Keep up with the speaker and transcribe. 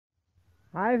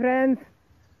Hi friends.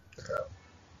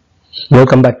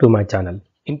 Welcome back to my channel.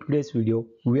 In today's video,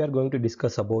 we are going to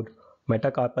discuss about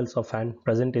metacarpals of hand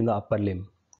present in the upper limb.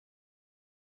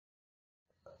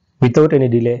 Without any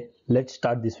delay, let's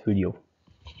start this video.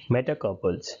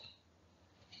 Metacarpals.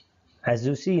 As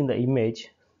you see in the image,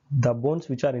 the bones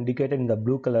which are indicated in the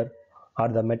blue color are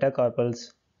the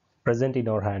metacarpals present in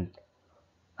our hand.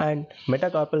 And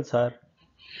metacarpals are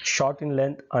short in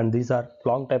length and these are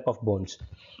long type of bones.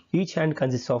 Each hand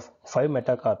consists of 5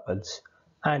 metacarpals,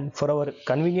 and for our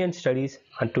convenient studies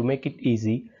and to make it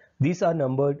easy, these are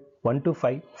numbered 1 to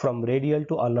 5 from radial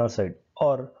to ulnar side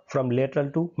or from lateral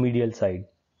to medial side.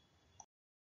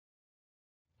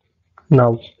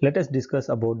 Now let us discuss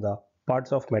about the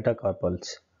parts of metacarpals.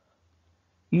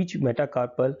 Each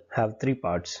metacarpal have 3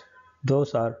 parts.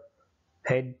 Those are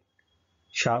head,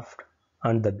 shaft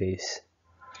and the base.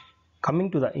 Coming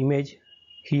to the image,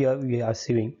 here we are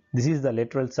seeing this is the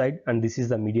lateral side and this is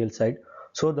the medial side,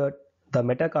 so that the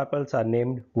metacarpals are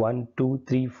named 1, 2,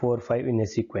 3, 4, 5 in a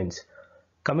sequence.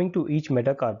 Coming to each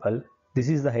metacarpal, this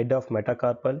is the head of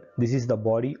metacarpal, this is the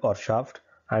body or shaft,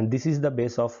 and this is the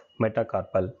base of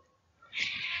metacarpal.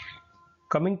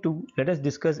 Let us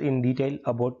discuss in detail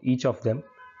about each of them.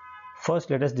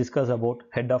 First, let us discuss about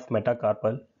head of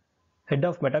metacarpal. Head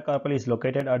of metacarpal is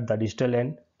located at the distal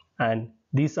end and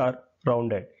these are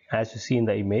rounded as you see in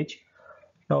the image.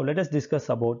 Now let us discuss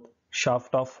about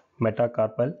shaft of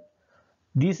metacarpal.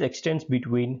 This extends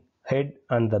between head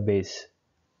and the base.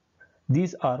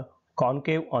 These are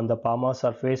concave on the palmar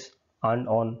surface and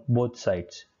on both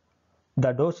sides.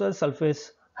 The dorsal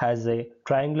surface has a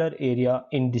triangular area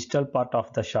in distal part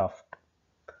of the shaft.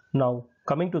 Now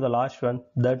coming to the last one,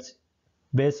 that's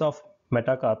base of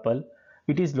metacarpal.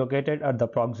 It is located at the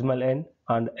proximal end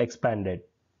and expanded.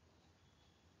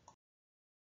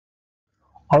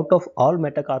 Out of all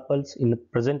metacarpals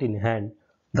present in hand,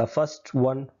 the first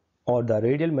one or the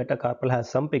radial metacarpal has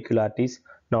some peculiarities.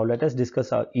 Now let us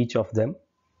discuss each of them.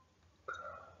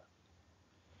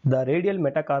 The radial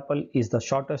metacarpal is the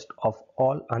shortest of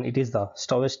all and it is the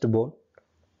stowest bone.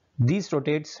 This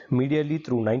rotates medially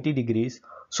through 90 degrees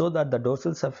so that the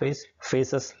dorsal surface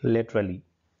faces laterally,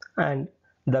 and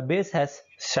the base has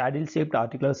saddle shaped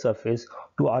articular surface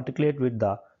to articulate with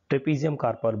the trapezium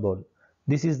carpal bone.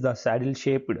 This is the saddle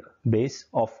shaped base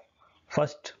of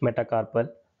first metacarpal,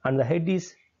 and the head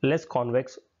is less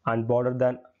convex and broader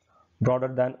than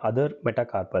other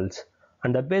metacarpals,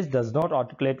 and the base does not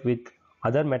articulate with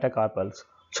other metacarpals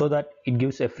so that it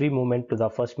gives a free movement to the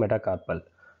first metacarpal.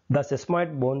 The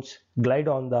sesamoid bones glide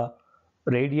on the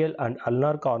radial and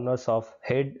ulnar corners of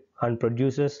head and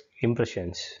produces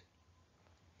impressions.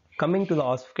 Coming to the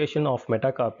ossification of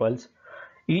metacarpals,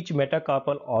 each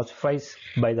metacarpal ossifies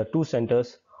by the two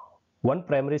centers, one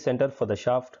primary center for the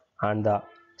shaft and the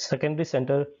secondary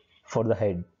center for the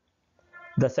head.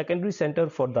 The secondary center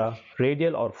for the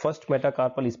radial or first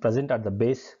metacarpal is present at the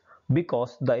base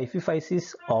because the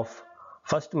epiphysis of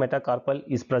first metacarpal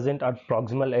is present at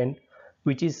proximal end,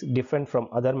 which is different from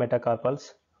other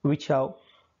metacarpals which have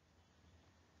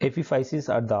epiphysis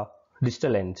at the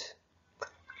distal ends.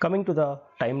 Coming to the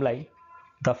timeline,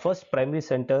 the first primary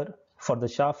center for the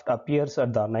shaft appears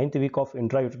at the 9th week of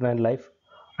intrauterine life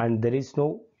and there is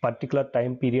no particular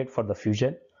time period for the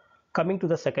fusion. Coming to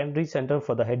the secondary center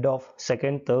for the head of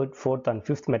 2nd, 3rd, 4th and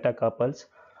 5th metacarpals,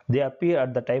 they appear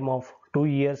at the time of 2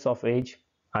 years of age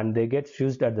and they get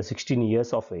fused at the 16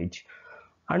 years of age.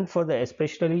 And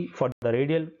especially for the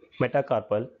radial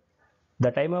metacarpal, the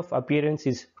time of appearance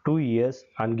is 2 years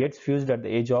and gets fused at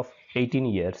the age of 18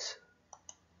 years.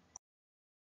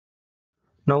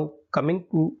 Now coming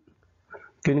to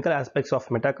clinical aspects of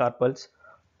metacarpals,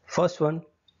 first one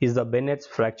is the Bennett's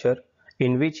fracture,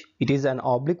 in which it is an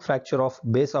oblique fracture of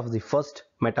base of the first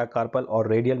metacarpal or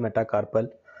radial metacarpal,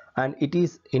 and it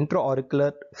is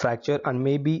intra-auricular fracture and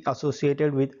may be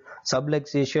associated with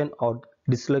subluxation or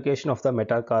dislocation of the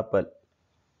metacarpal.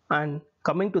 And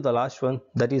coming to the last one,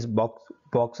 that is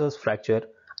Boxer's fracture,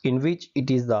 in which it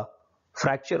is the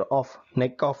fracture of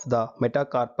neck of the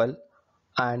metacarpal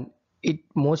and it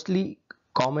mostly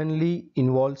commonly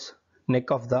involves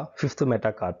neck of the fifth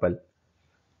metacarpal.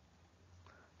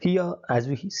 Here, as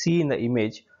we see in the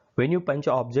image, when you punch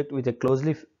an object with a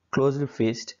closely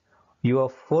faced, your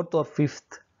fourth or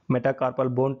fifth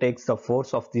metacarpal bone takes the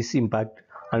force of this impact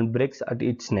and breaks at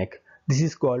its neck. This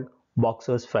is called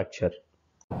Boxer's fracture.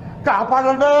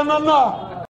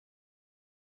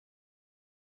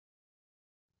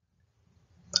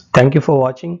 Thank you for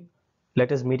watching.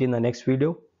 Let us meet in the next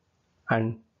video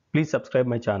and please subscribe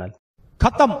my channel.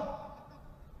 खत्म.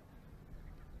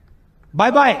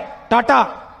 Bye bye. Tata.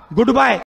 Goodbye.